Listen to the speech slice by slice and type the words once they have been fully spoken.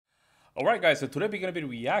Alright guys, so today we're going to be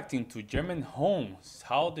reacting to German homes,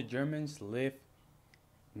 how the Germans live,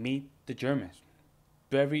 meet the Germans.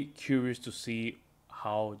 Very curious to see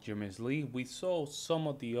how Germans live. We saw some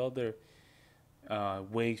of the other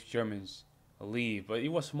ways Germans live, but it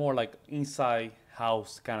was more like inside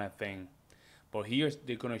house kind of thing. But here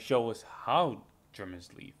they're going to show us how Germans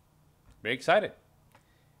live. Very excited.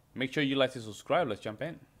 Make sure you like to subscribe. Let's jump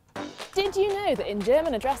in. Did you know that in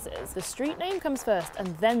German addresses, the street name comes first and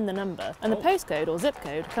then the number, and the postcode or zip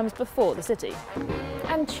code comes before the city?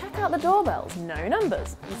 And check out the doorbells, no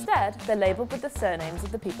numbers. Instead, they're labelled with the surnames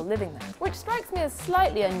of the people living there, which strikes me as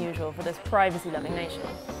slightly unusual for this privacy-loving nation.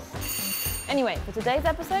 Anyway, for today's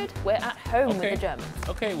episode, we're at home with the Germans.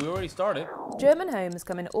 Okay, we already started. German homes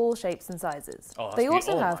come in all shapes and sizes. Oh, they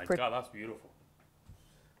also have my God, that's beautiful.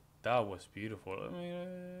 That was beautiful.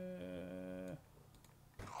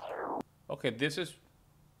 Okay, this is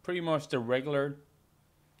pretty much the regular,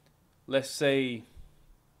 let's say,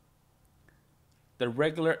 the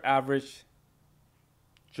regular average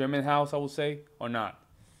German house, I would say, or not.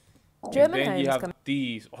 German and then homes you have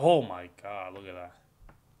these. Oh my God, look at that.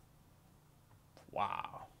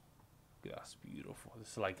 Wow. That's beautiful.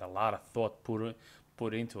 This is like a lot of thought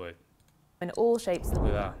put into it. In all shapes. Look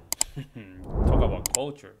at that. Talk about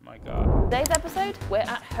culture, my God. Today's episode, we're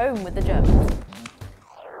at home with the Germans.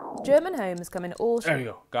 German homes come in all shapes. There you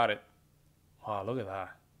go, got it. Wow, look at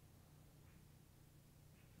that.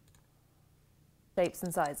 Shapes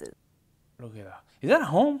and sizes. Look at that. Is that a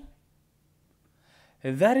home?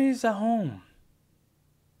 That is a home.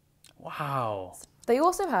 Wow. They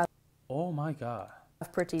also have Oh my God.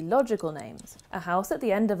 pretty logical names. A house at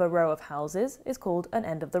the end of a row of houses is called an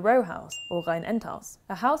end of the row house, or ein Endhaus.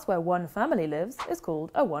 A house where one family lives is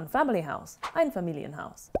called a one family house, ein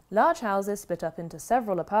Familienhaus. Large houses split up into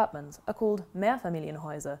several apartments are called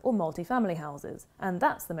Mehrfamilienhäuser, or multi-family houses, and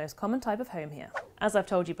that's the most common type of home here. As I've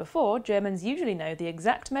told you before, Germans usually know the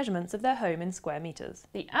exact measurements of their home in square meters.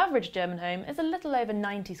 The average German home is a little over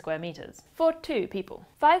 90 square meters, for 2 people.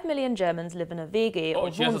 5 million Germans live in a WG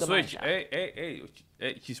or she has a switch. Wohngemeinschaft.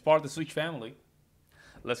 Hey, she's part of the Switch family.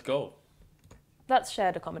 Let's go. That's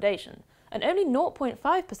shared accommodation, and only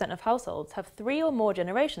 0.5% of households have 3 or more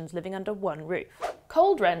generations living under one roof.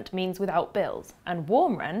 Cold rent means without bills, and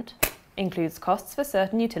warm rent includes costs for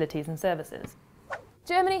certain utilities and services.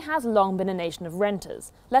 Germany has long been a nation of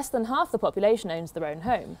renters. Less than half the population owns their own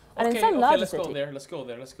home, and in some larger cities... Let's go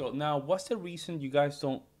there. Now, what's the reason you guys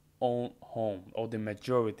don't own home, or the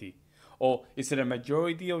majority? Or is it a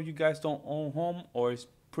majority of you guys don't own home, or is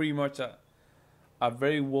pretty much a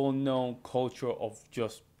very well-known culture of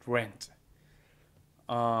just rent?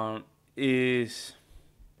 Let's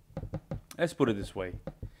put it this way.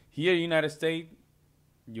 Here in the United States,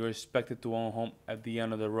 you're expected to own home at the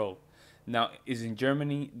end of the road. Now, is in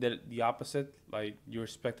Germany the opposite? Like, you're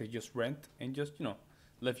expected to just rent and just,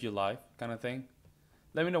 live your life kind of thing?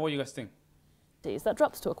 Let me know what you guys think. That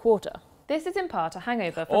drops to a quarter. This is in part a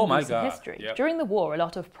hangover from recent history. Yep. During the war, a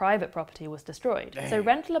lot of private property was destroyed, so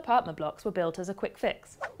rental apartment blocks were built as a quick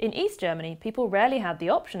fix. In East Germany, people rarely had the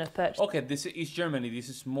option of purchasing... Okay, this is East Germany. This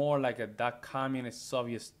is more like that communist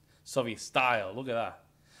Soviet style. Look at that.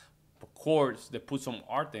 Of course, they put some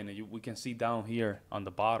art in it. We can see down here on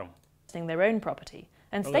the bottom. ...their own property,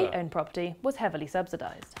 and state-owned property was heavily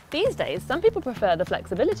subsidised. These days, some people prefer the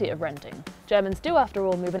flexibility of renting. Germans do, after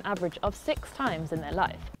all, move an average of 6 times in their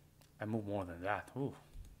life. I move more than that. Ooh.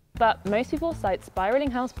 But most people cite spiralling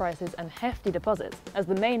house prices and hefty deposits as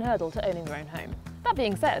the main hurdle to owning their own home. That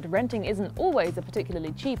being said, renting isn't always a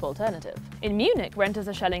particularly cheap alternative. In Munich, renters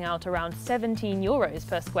are shelling out around €17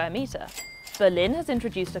 per square metre. Berlin has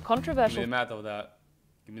introduced a controversial... Give me the math of that.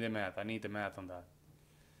 Give me the math. I need the math on that.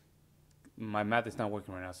 My math is not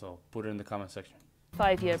working right now, so put it in the comment section.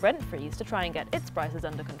 5-year rent freeze to try and get its prices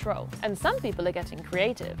under control. And some people are getting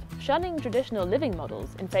creative, shunning traditional living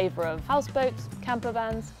models in favour of houseboats, camper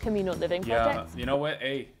vans, communal living projects. Yeah, you know what?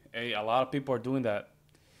 Hey, a lot of people are doing that.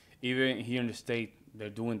 Even here in the state, they're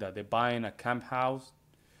doing that. They're buying a camp house,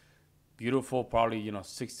 beautiful, probably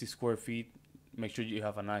 60 square feet. Make sure you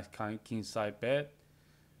have a nice king size bed,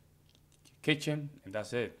 kitchen, and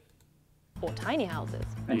that's it. Or tiny houses.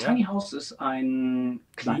 Ein Tiny House ist ein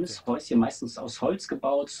kleines Häuschen, meistens aus Holz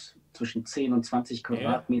gebaut, zwischen 10 und 20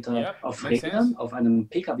 Quadratmeter auf Rädern, auf einem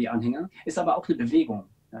Pkw-Anhänger. Ist aber auch eine Bewegung.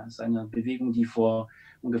 Ja, ist eine Bewegung, die vor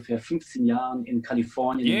ungefähr 15 Jahren in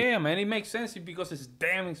Kalifornien... Yeah, man, it makes sense because it's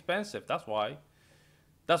damn expensive. That's why.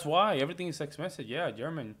 That's why everything is expensive. Yeah,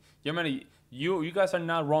 Germany, you guys are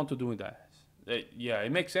not wrong to doing that. Yeah,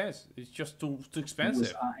 it makes sense. It's just too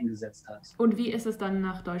expensive. USA eingesetzt hat. Und wie ist es dann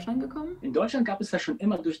nach Deutschland gekommen? In Deutschland gab es ja schon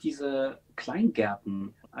immer durch diese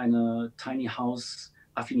Kleingärten eine Tiny House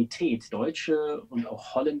Affinität. Deutsche und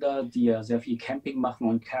auch Holländer, die ja sehr viel Camping machen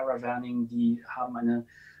und Caravaning, die haben eine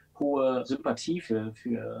hohe Sympathie für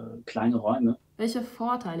kleine Räume. Welche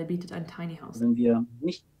Vorteile bietet ein Tiny House? Wenn wir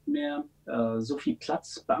nicht mehr so viel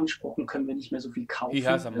Platz beanspruchen, können wir nicht mehr so viel kaufen.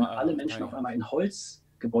 Wenn alle Menschen auf einmal in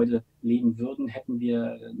Holzgebäude leben würden, hätten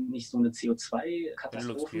wir nicht so eine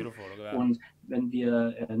CO2-Katastrophe. Und wenn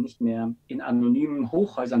wir nicht mehr in anonymen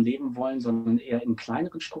Hochhäusern leben wollen, sondern eher in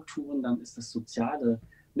kleineren Strukturen, dann ist das soziale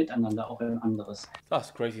Miteinander auch ein anderes.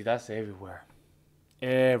 That's crazy. That's everywhere.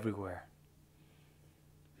 Everywhere.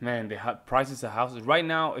 Man, the prices of houses right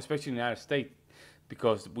now, especially in the United States,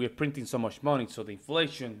 because we're printing so much money, so the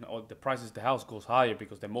inflation or the prices of the house goes higher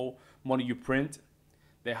because the more money you print,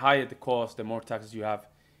 the higher the cost, the more taxes you have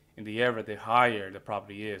in the area, the higher the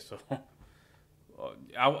property is. So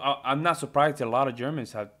I'm not surprised that a lot of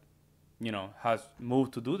Germans have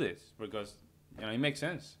moved to do this because, it makes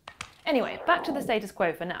sense. Anyway, back to the status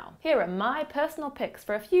quo for now. Here are my personal picks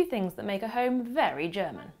for a few things that make a home very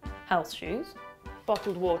German. House shoes,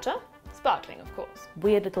 bottled water, sparkling of course,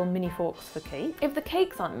 weird little mini forks for cake. If the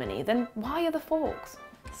cakes aren't mini, then why are the forks?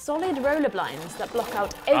 Solid roller blinds that block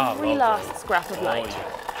out every last scrap of light.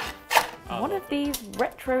 One of these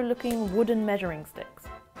retro-looking wooden measuring sticks.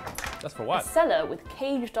 That's for what? A cellar with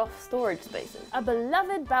caged-off storage spaces. A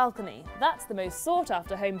beloved balcony. That's the most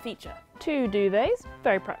sought-after home feature. 2 duvets,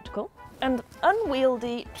 very practical. And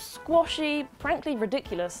unwieldy, squashy, frankly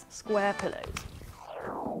ridiculous square pillows.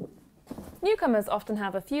 Newcomers often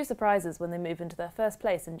have a few surprises when they move into their first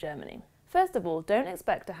place in Germany. First of all, don't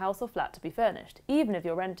expect a house or flat to be furnished, even if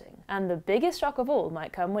you're renting. And the biggest shock of all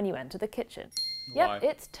might come when you enter the kitchen. Why? Yep,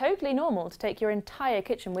 it's totally normal to take your entire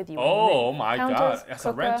kitchen with you. Oh my God, as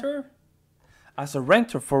a renter? As a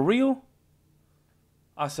renter, for real?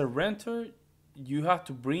 As a renter, you have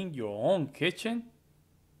to bring your own kitchen?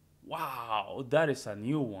 Wow, that is a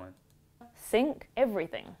new one. Sink,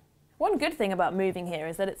 everything. One good thing about moving here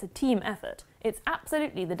is that it's a team effort. It's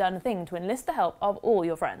absolutely the done thing to enlist the help of all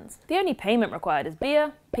your friends. The only payment required is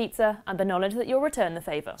beer, pizza, and the knowledge that you'll return the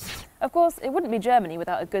favour. Of course, it wouldn't be Germany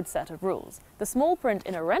without a good set of rules. The small print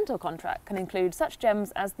in a rental contract can include such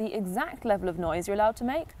gems as the exact level of noise you're allowed to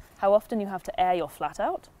make, how often you have to air your flat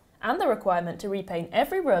out, and the requirement to repaint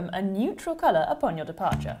every room a neutral colour upon your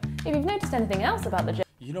departure. If you've noticed anything else about the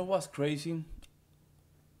You know what's crazy?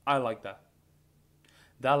 I like that.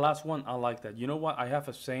 That last one, I like that. You know what? I have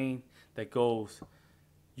a saying that goes,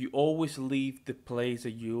 you always leave the place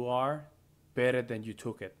that you are better than you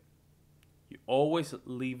took it. You always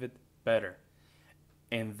leave it better.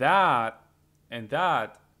 And that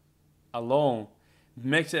alone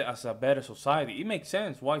makes it as a better society. It makes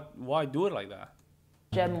sense. Why do it like that?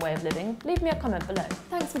 German way of living? Leave me a comment below.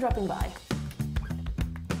 Thanks for dropping by.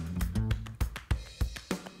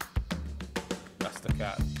 That's the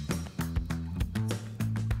cat.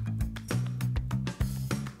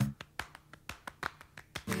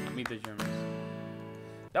 Meet the Germans.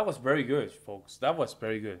 That was very good, folks. That was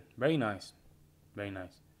very good. Very nice. Very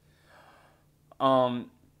nice.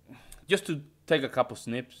 Just to take a couple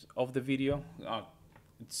snips of the video.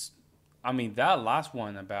 That last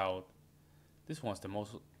one about this one's the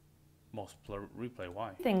most replay.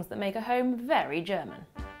 Why? Things that make a home very German.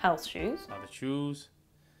 House shoes. The shoes.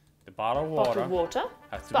 The bottled water. Bottled water.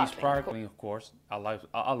 Has to be sparkling, of course. I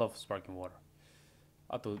love sparkling water.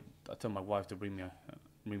 I told my wife to bring me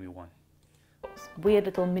one. Weird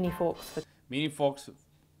little mini forks for mini forks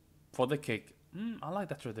for the cake. I like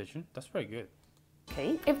that tradition. That's very good.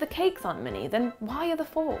 Cake. If the cakes aren't mini, then why are the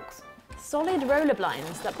forks? Solid roller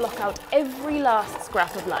blinds that block out every last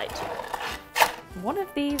scrap of light. One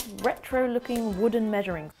of these retro-looking wooden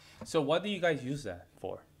measuring. So what do you guys use that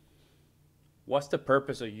for? What's the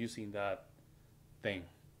purpose of using that thing?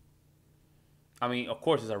 Of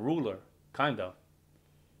course, it's a ruler, kind of.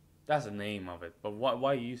 That's the name of it. But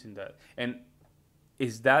why are you using that? And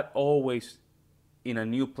is that always in a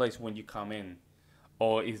new place when you come in?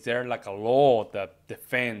 Or is there like a law that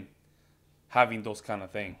defend having those kind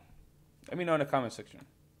of things? Let me know in the comment section.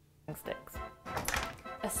 Sticks.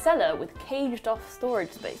 A cellar with caged-off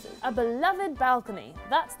storage spaces. A beloved balcony.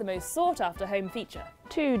 That's the most sought-after home feature.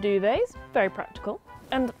 2 duvets, very practical.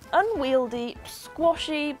 And unwieldy,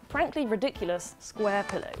 squashy, frankly ridiculous square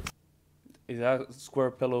pillows. Is that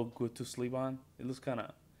square pillow good to sleep on? It looks kind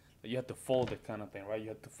of, you have to fold it kind of thing, right? You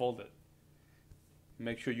have to fold it.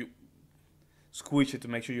 Make sure you squish it to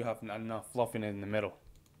make sure you have enough fluff in it in the middle.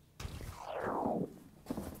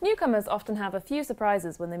 Newcomers often have a few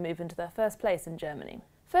surprises when they move into their first place in Germany.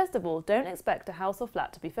 First of all, don't expect a house or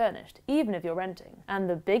flat to be furnished, even if you're renting. And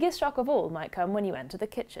the biggest shock of all might come when you enter the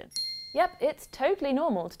kitchen. Yep, it's totally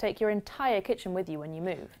normal to take your entire kitchen with you when you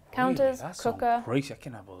move. Counters, that's cooker... crazy, I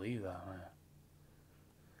cannot believe that, man.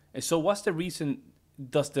 And so what's the reason,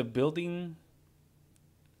 does the building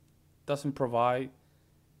owner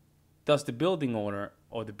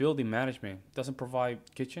or the building management doesn't provide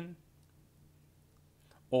kitchen?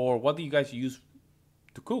 Or what do you guys use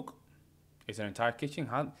to cook? Is it an entire kitchen?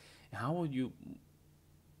 How would you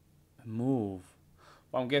move?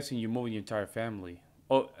 Well, I'm guessing you move your entire family.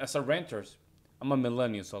 Oh, as a renters, I'm a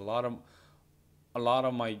millennial, so a lot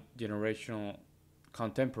of my generational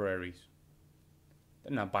contemporaries,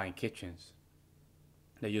 they're not buying kitchens.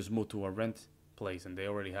 They just move to a rent place and they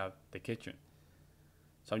already have the kitchen.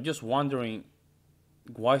 So I'm just wondering,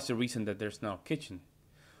 why is the reason that there's no kitchen?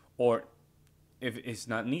 Or if it's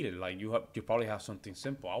not needed, like you probably have something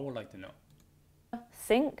simple. I would like to know.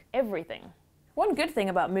 Sink, everything. One good thing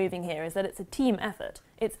about moving here is that it's a team effort.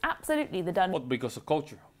 It's absolutely the done... Well, because of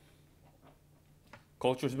culture.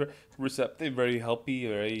 Culture is very receptive, very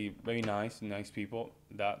healthy, very nice people.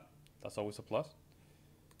 That's always a plus.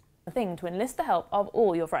 ...thing to enlist the help of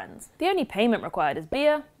all your friends. The only payment required is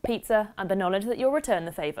beer, pizza, and the knowledge that you'll return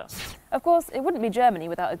the favour. Of course, it wouldn't be Germany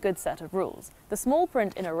without a good set of rules. The small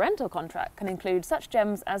print in a rental contract can include such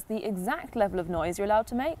gems as the exact level of noise you're allowed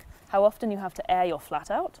to make, how often you have to air your flat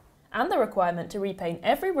out, and the requirement to repaint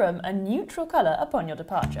every room a neutral colour upon your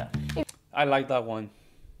departure. I like that one.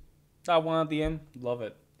 That one at the end, love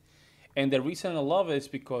it. And the reason I love it is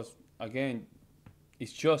because, again,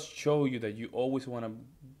 it's just show you that you always want to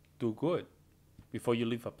do good before you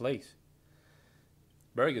leave a place.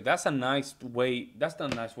 Very good. That's a nice way. That's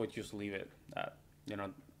not a nice way to just leave it.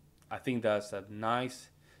 I think that's a nice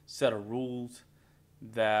set of rules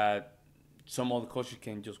that some other cultures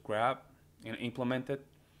can just grab and implement it.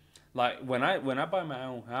 Like when I buy my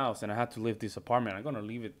own house and I have to leave this apartment, I'm gonna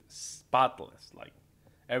leave it spotless, like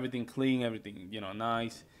everything clean, everything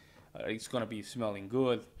nice. It's gonna be smelling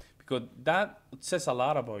good, because that says a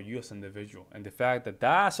lot about you as an individual, and the fact that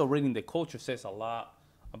that's already in the culture says a lot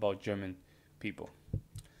about German people.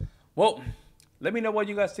 Well, let me know what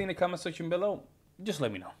you guys think in the comment section below. Just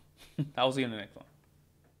let me know. I'll see you in the next one.